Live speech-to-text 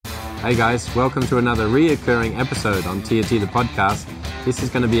Hey guys, welcome to another reoccurring episode on TRT the Podcast. This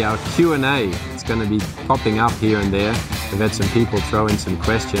is going to be our Q&A. It's going to be popping up here and there. We've had some people throw in some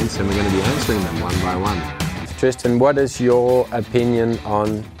questions and we're going to be answering them one by one. Tristan, what is your opinion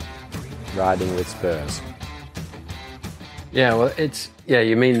on riding with spurs? Yeah, well,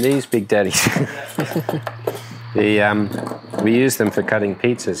 you mean these big daddies. We use them for cutting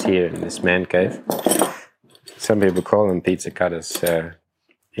pizzas here in this man cave. Some people call them pizza cutters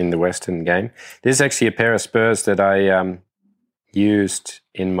in the Western game. This is actually a pair of spurs that I used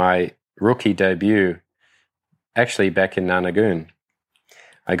in my rookie debut, actually back in Nanagoon.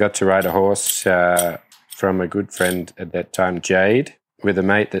 I got to ride a horse from a good friend at that time, Jade, with a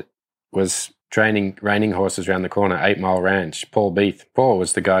mate that was training reining horses around the corner, 8 Mile Ranch, Paul Beath. Paul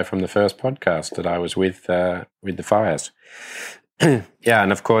was the guy from the first podcast that I was with the Fires. Yeah,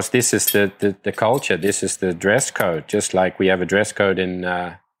 and of course, this is the culture. This is the dress code, just like we have a dress code in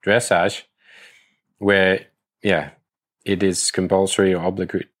dressage, where, it is compulsory or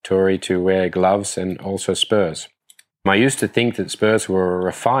obligatory to wear gloves and also spurs. I used to think that spurs were a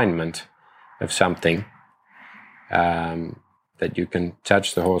refinement of something, that you can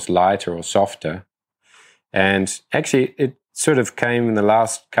touch the horse lighter or softer. And actually, it sort of came in the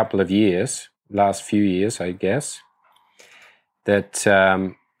last few years, I guess, that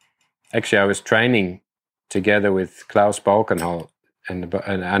actually I was training together with Klaus Balkenhol and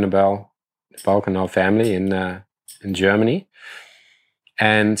Annabelle Balkenhol family in Germany.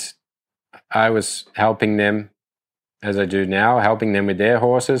 And I was helping them, as I do now, helping them with their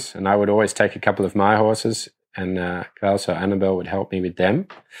horses. And I would always take a couple of my horses, and Klaus or Annabelle would help me with them.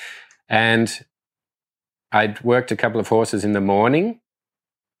 And I'd worked a couple of horses in the morning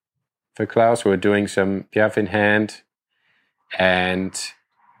for Klaus, who were doing some piaffe in hand and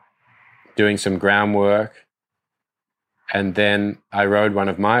doing some groundwork. And then I rode one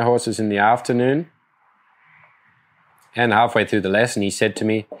of my horses in the afternoon. And halfway through the lesson, he said to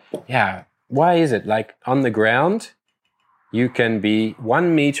me, why is it like on the ground, you can be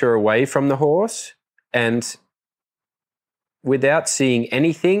 1 meter away from the horse and without seeing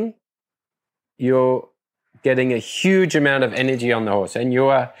anything, you're getting a huge amount of energy on the horse and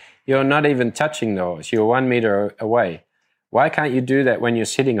you're not even touching the horse. You're 1 meter away. Why can't you do that when you're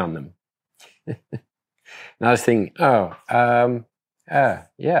sitting on them? And I was thinking,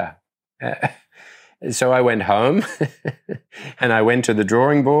 So I went home and I went to the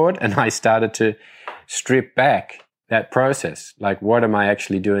drawing board and I started to strip back that process. Like, what am I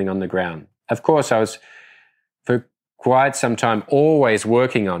actually doing on the ground? Of course, I was for quite some time always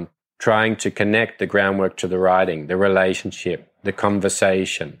working on trying to connect the groundwork to the riding, the relationship, the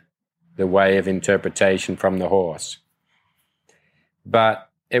conversation, the way of interpretation from the horse. But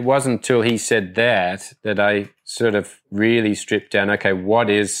it wasn't until he said that I sort of really stripped down, okay, what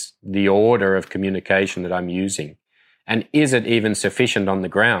is the order of communication that I'm using? And is it even sufficient on the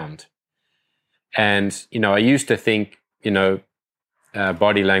ground? And, I used to think,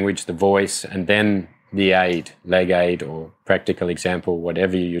 body language, the voice, and then the aid, leg aid or practical example,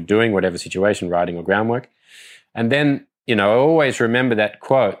 whatever you're doing, whatever situation, riding or groundwork. And then, I always remember that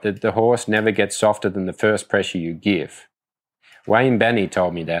quote that the horse never gets softer than the first pressure you give. Wayne Banney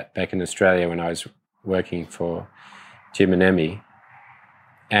told me that back in Australia when I was working for Jim and Emmy.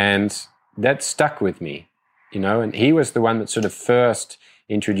 And that stuck with me, and he was the one that sort of first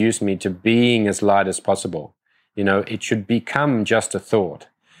introduced me to being as light as possible. It should become just a thought.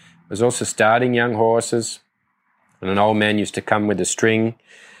 I was also starting young horses, and an old man used to come with a string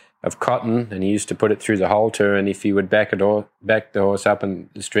of cotton, and he used to put it through the halter, and if he would back the horse up and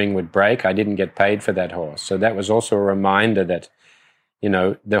the string would break, I didn't get paid for that horse. So that was also a reminder that,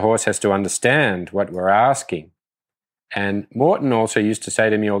 the horse has to understand what we're asking. And Morton also used to say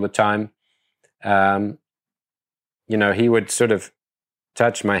to me all the time, he would sort of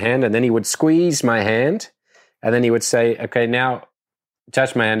touch my hand, and then he would squeeze my hand, and then he would say, okay, now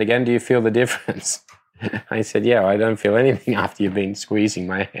touch my hand again. Do you feel the difference? I said, yeah, I don't feel anything after you've been squeezing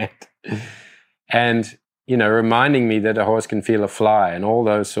my hand. And, reminding me that a horse can feel a fly and all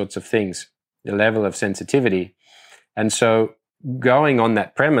those sorts of things, the level of sensitivity. And so going on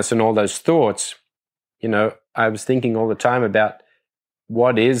that premise and all those thoughts, I was thinking all the time about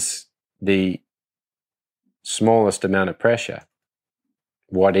what is the smallest amount of pressure?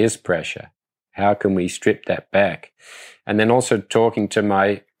 What is pressure? How can we strip that back? And then also talking to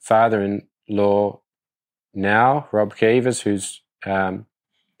my father-in-law now, Rob Keevers, who's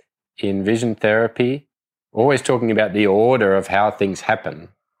in vision therapy, always talking about the order of how things happen.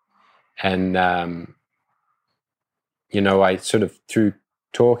 And, I sort of, through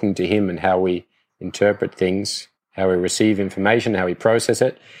talking to him and how we interpret things, how we receive information, how we process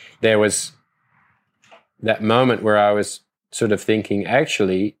it. There was that moment where I was sort of thinking,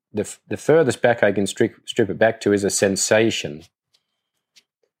 actually, the furthest back I can strip it back to is a sensation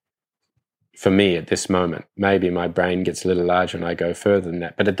for me at this moment. Maybe my brain gets a little larger and I go further than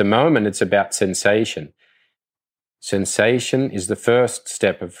that. But at the moment, it's about sensation. Sensation is the first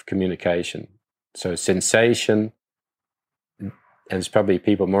step of communication. So sensation, and there's probably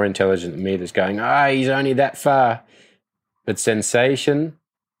people more intelligent than me that's going, he's only that far. But sensation,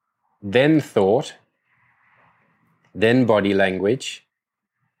 then thought, then body language,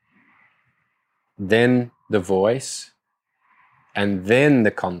 then the voice, and then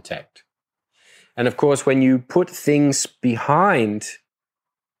the contact. And of course, when you put things behind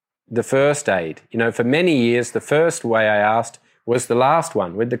the first aid, for many years, the first way I asked was the last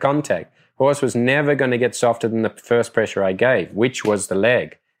one with the contact. Horse was never going to get softer than the first pressure I gave, which was the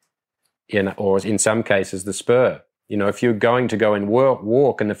leg, or in some cases, the spur. If you're going to go and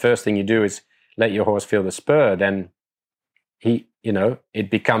walk and the first thing you do is let your horse feel the spur, then it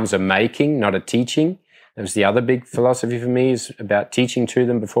becomes a making, not a teaching. That was the other big philosophy for me, is about teaching to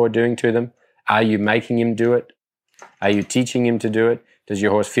them before doing to them. Are you making him do it? Are you teaching him to do it? Does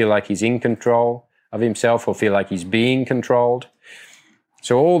your horse feel like he's in control of himself or feel like he's being controlled?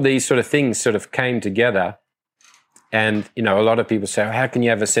 So all these sort of things sort of came together. And, a lot of people say, how can you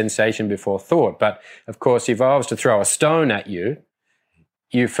have a sensation before thought? But, of course, if I was to throw a stone at you,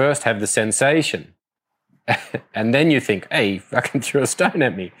 you first have the sensation. And then you think, hey, fucking threw a stone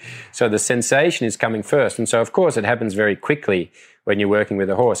at me. So the sensation is coming first. And so, of course, it happens very quickly when you're working with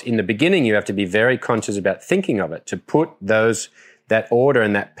a horse. In the beginning, you have to be very conscious about thinking of it, to put that order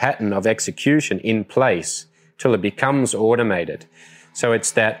and that pattern of execution in place till it becomes automated. So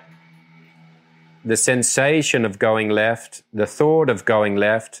it's that the sensation of going left, the thought of going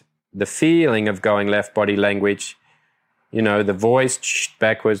left, the feeling of going left, body language, the voice,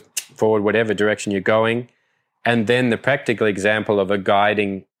 backwards, forward, whatever direction you're going, and then the practical example of a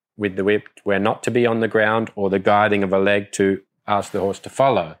guiding with the whip where not to be on the ground, or the guiding of a leg to ask the horse to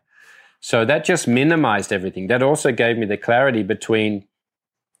follow. So that just minimized everything. That also gave me the clarity between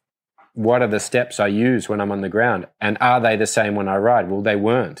what are the steps I use when I'm on the ground, and are they the same when I ride? Well, they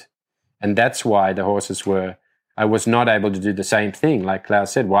weren't. And that's why the horses I was not able to do the same thing. Like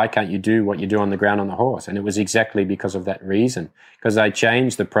Klaus said, why can't you do what you do on the ground on the horse? And it was exactly because of that reason, because I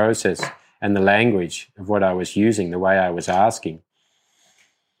changed the process and the language of what I was using, the way I was asking.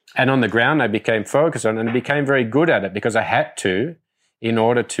 And on the ground, I became focused on it, and I became very good at it because I had to, in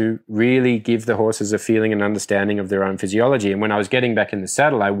order to really give the horses a feeling and understanding of their own physiology. And when I was getting back in the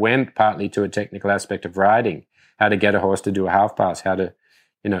saddle, I went partly to a technical aspect of riding, how to get a horse to do a half pass, how to,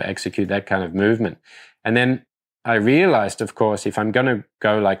 execute that kind of movement. And then I realized, of course, if I'm going to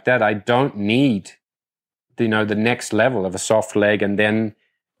go like that, I don't need, the next level of a soft leg and then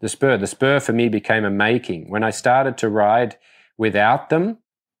the spur. The spur for me became a making. When I started to ride without them,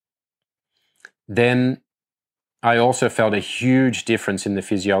 then I also felt a huge difference in the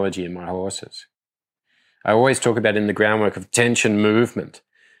physiology in my horses. I always talk about in the groundwork of tension movement,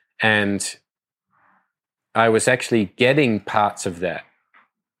 and I was actually getting parts of that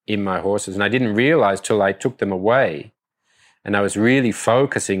in my horses, and I didn't realize till I took them away, and I was really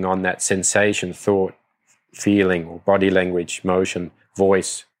focusing on that sensation, thought, feeling, or body language, motion,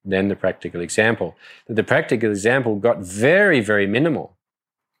 voice, then the practical example. The practical example got very, very minimal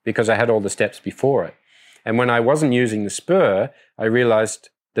because I had all the steps before it. And when I wasn't using the spur, I realized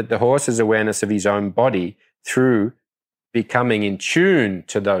that the horse's awareness of his own body through becoming in tune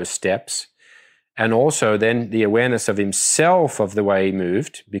to those steps, and also then the awareness of himself of the way he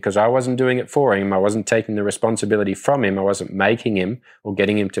moved, because I wasn't doing it for him. I wasn't taking the responsibility from him. I wasn't making him or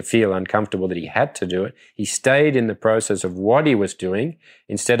getting him to feel uncomfortable that he had to do it. He stayed in the process of what he was doing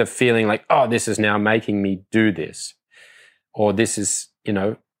instead of feeling like, this is now making me do this. Or this is,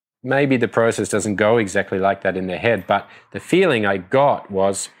 maybe the process doesn't go exactly like that in their head, but the feeling I got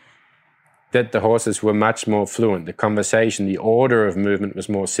was that the horses were much more fluent. The conversation, the order of movement was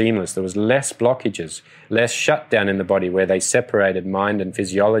more seamless. There was less blockages, less shutdown in the body where they separated mind and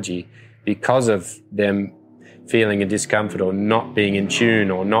physiology because of them feeling a discomfort or not being in tune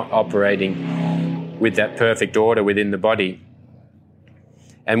or not operating with that perfect order within the body.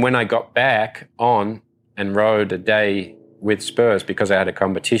 And when I got back on and rode a day with spurs because I had a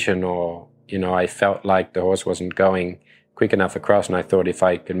competition, or, I felt like the horse wasn't going quick enough across, and I thought if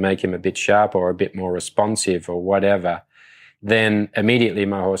I could make him a bit sharper or a bit more responsive or whatever, then immediately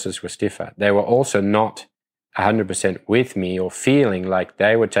my horses were stiffer. They were also not 100% with me or feeling like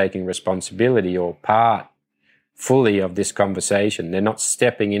they were taking responsibility or part fully of this conversation. They're not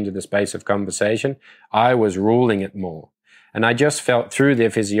stepping into the space of conversation. I was ruling it more. And I just felt through their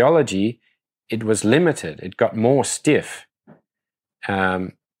physiology, it was limited. It got more stiff.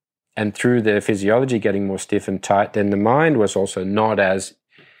 And through their physiology getting more stiff and tight, then the mind was also not as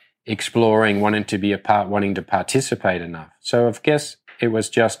exploring, wanting to be a part, wanting to participate enough. So I guess it was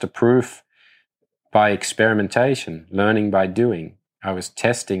just a proof by experimentation, learning by doing. I was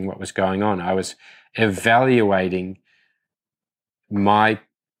testing what was going on. I was evaluating my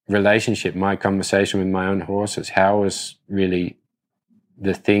relationship, my conversation with my own horses. How was really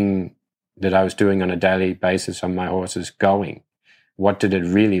the thing that I was doing on a daily basis on my horses going? What did it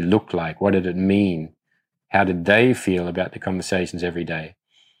really look like? What did it mean? How did they feel about the conversations every day?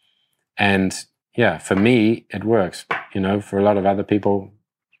 And yeah, for me, it works. For a lot of other people,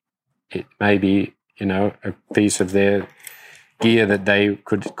 it may be, a piece of their gear that they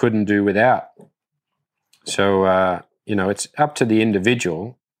couldn't do without. So, it's up to the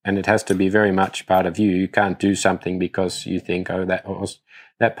individual, and it has to be very much part of you. You can't do something because you think, oh,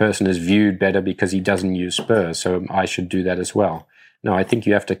 that person is viewed better because he doesn't use spurs, so I should do that as well. No, I think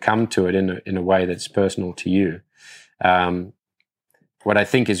you have to come to it in a way that's personal to you. What I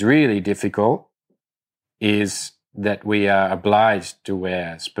think is really difficult is that we are obliged to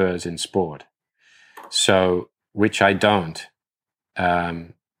wear spurs in sport. So, which I don't,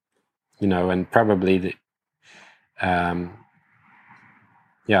 and probably I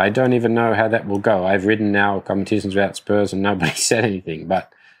don't even know how that will go. I've ridden now competitions without spurs and nobody said anything,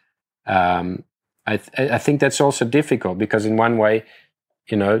 but I think that's also difficult because in one way,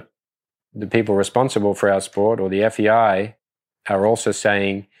 the people responsible for our sport or the FEI are also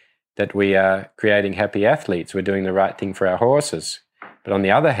saying that we are creating happy athletes. We're doing the right thing for our horses. But on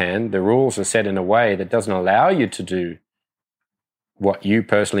the other hand, the rules are set in a way that doesn't allow you to do what you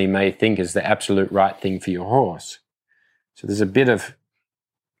personally may think is the absolute right thing for your horse. So there's a bit of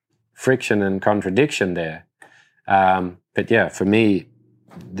friction and contradiction there. But yeah, for me,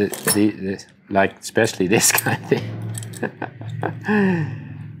 the especially this kind of thing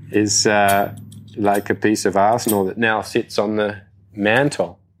is like a piece of arsenal that now sits on the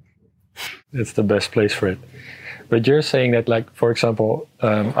mantle. It's the best place for it. But you're saying that, for example,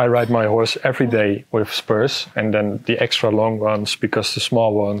 I ride my horse every day with spurs and then the extra long ones because the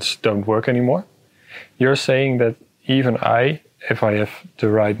small ones don't work anymore. You're saying that even if I have the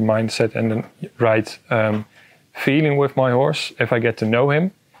right mindset and the right feeling with my horse, if I get to know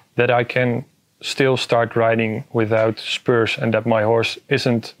him, that I can still start riding without spurs and that my horse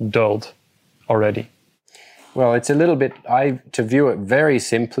isn't dulled already. Well, it's a little bit, to view it very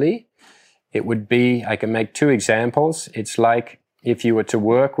simply, it would be, I can make two examples. It's like if you were to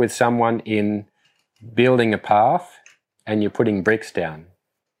work with someone in building a path and you're putting bricks down.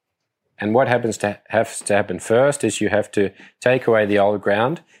 And what has to happen first is you have to take away the old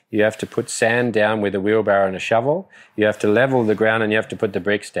ground. You have to put sand down with a wheelbarrow and a shovel. You have to level the ground and you have to put the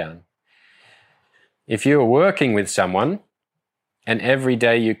bricks down. If you're working with someone and every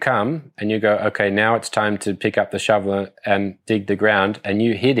day you come and you go, okay, now it's time to pick up the shovel and dig the ground, and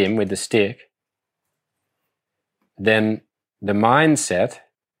you hit him with the stick, then the mindset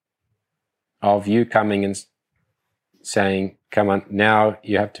of you coming and saying, come on, now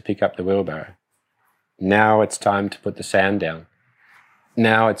you have to pick up the wheelbarrow. Now it's time to put the sand down.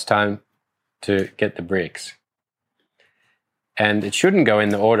 Now it's time to get the bricks. And it shouldn't go in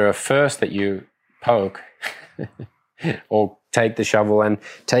the order of first that you poke or take the shovel and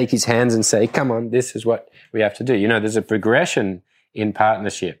take his hands and say, come on, this is what we have to do. There's a progression in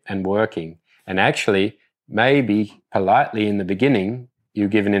partnership and working. And actually, maybe politely in the beginning, you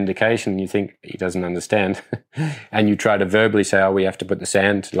give an indication, you think he doesn't understand, and you try to verbally say, oh, we have to put the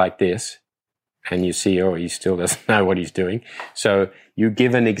sand like this. And you see, oh, he still doesn't know what he's doing. So you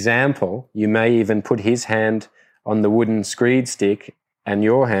give an example. You may even put his hand on the wooden screed stick and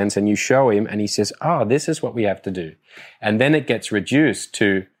your hands, and you show him, and he says, oh, this is what we have to do. And then it gets reduced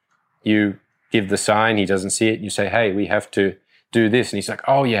to you give the sign, he doesn't see it, you say, hey, we have to do this. And he's like,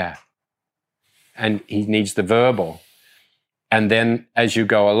 oh, yeah. And he needs the verbal. And then as you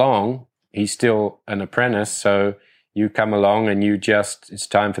go along, he's still an apprentice, so you come along and it's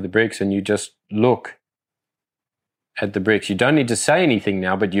time for the bricks, and you just look at the bricks. You don't need to say anything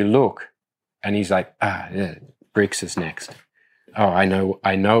now, but you look. And he's like, yeah, bricks is next. Oh, I know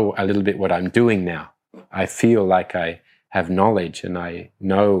a little bit what I'm doing now. I feel like I have knowledge and I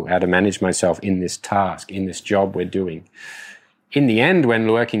know how to manage myself in this task, in this job we're doing. In the end,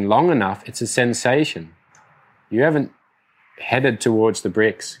 when working long enough, it's a sensation. You haven't headed towards the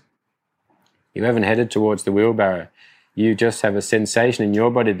bricks. You haven't headed towards the wheelbarrow. You just have a sensation in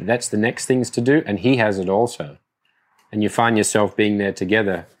your body that that's the next things to do, and he has it also. and you find yourself being there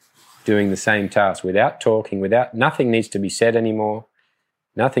together, doing the same task without talking, nothing needs to be said anymore.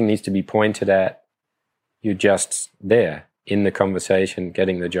 Nothing needs to be pointed at. You're just there in the conversation,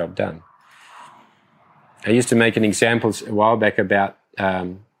 getting the job done. I used to make an example a while back about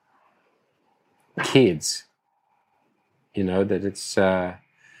kids. That it's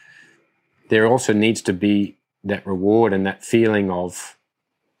there also needs to be that reward and that feeling of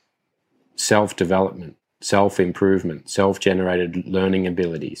self-development, self-improvement, self-generated learning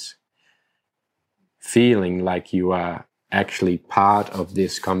abilities. Feeling like you are actually part of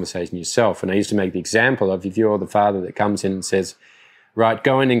this conversation yourself. And I used to make the example of, if you're the father that comes in and says, right,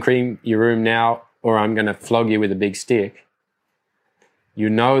 go in and clean your room now, or I'm going to flog you with a big stick, you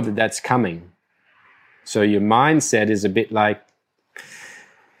know that that's coming. So your mindset is a bit like,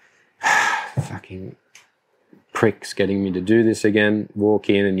 fucking pricks getting me to do this again. Walk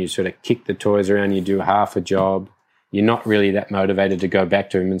in and you sort of kick the toys around, you do half a job. You're not really that motivated to go back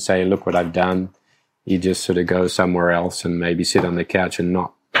to him and say, look what I've done. You just sort of go somewhere else and maybe sit on the couch and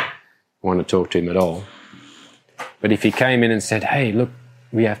not want to talk to him at all. But if he came in and said, hey, look,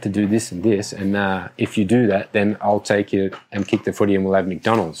 we have to do this and this, and if you do that, then I'll take you and kick the footy and we'll have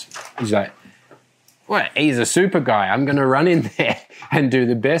McDonald's. He's like, well, he's a super guy. I'm going to run in there and do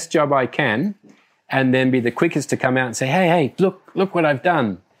the best job I can and then be the quickest to come out and say, hey, look what I've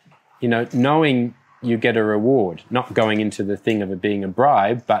done. Knowing you get a reward, not going into the thing of it being a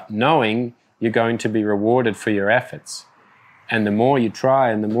bribe, but knowing you're going to be rewarded for your efforts. And the more you try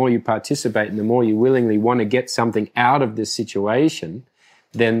and the more you participate and the more you willingly want to get something out of this situation,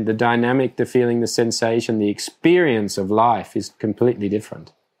 then the dynamic, the feeling, the sensation, the experience of life is completely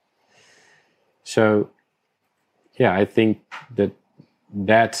different. So, yeah, I think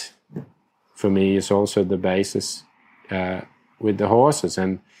that for me is also the basis with the horses.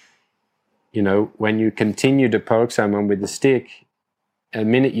 And, when you continue to poke someone with the stick, the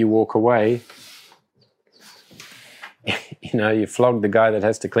minute you walk away, you flog the guy that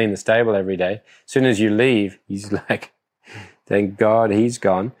has to clean the stable every day. As soon as you leave, he's like, thank God he's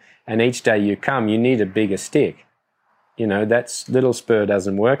gone. And each day you come, you need a bigger stick. That little spur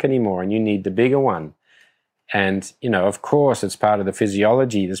doesn't work anymore and you need the bigger one. And, of course, it's part of the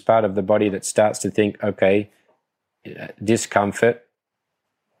physiology. There's part of the body that starts to think, okay, discomfort,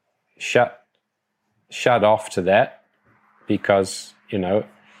 shut off to that because,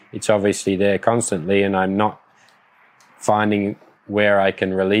 it's obviously there constantly and I'm not finding where I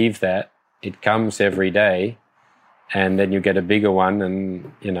can relieve that. It comes every day and then you get a bigger one.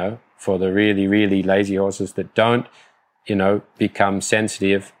 And, for the really, really lazy horses that don't, become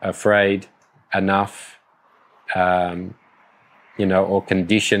sensitive, afraid enough, or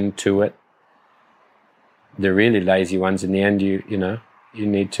conditioned to it. The really lazy ones, in the end, you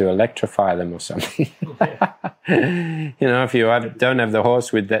need to electrify them or something. If you don't have the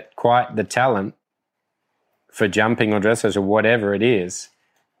horse with quite the talent for jumping or dressage or whatever it is,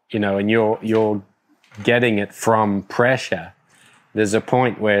 and you're getting it from pressure, there's a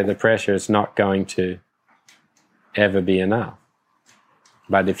point where the pressure is not going to ever be enough.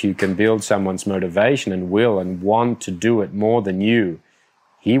 But if you can build someone's motivation and will and want to do it more than you,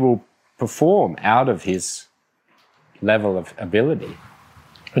 he will perform out of his level of ability.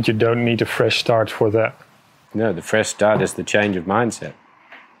 But you don't need a fresh start for that. No, the fresh start is the change of mindset.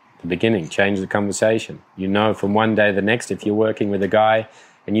 The beginning, change the conversation. From one day to the next, if you're working with a guy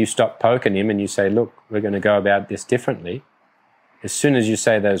and you stop poking him and you say, look, we're going to go about this differently, as soon as you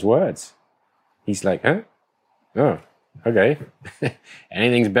say those words, he's like, huh? Oh, okay.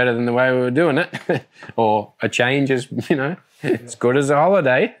 Anything's better than the way we were doing it. Or a change is, as good as a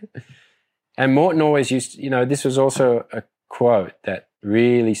holiday. And Morton always used to, this was also a quote that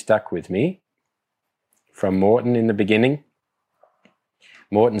really stuck with me from Morton in the beginning.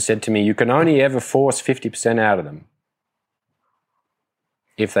 Morton said to me, you can only ever force 50% out of them.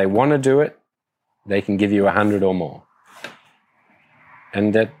 If they want to do it, they can give you 100 or more.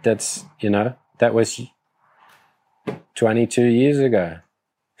 And that's, that was 22 years ago.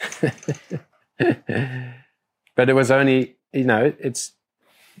 But it was only, it's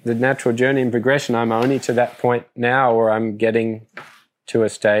the natural journey and progression. I'm only to that point now where I'm getting to a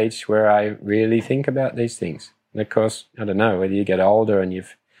stage where I really think about these things. And of course, I don't know, whether you get older and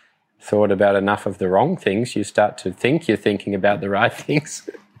you've thought about enough of the wrong things, you start to think you're thinking about the right things.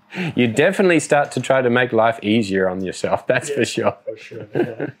 You definitely start to try to make life easier on yourself, that's for sure. For sure,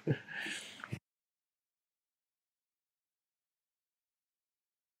 yeah.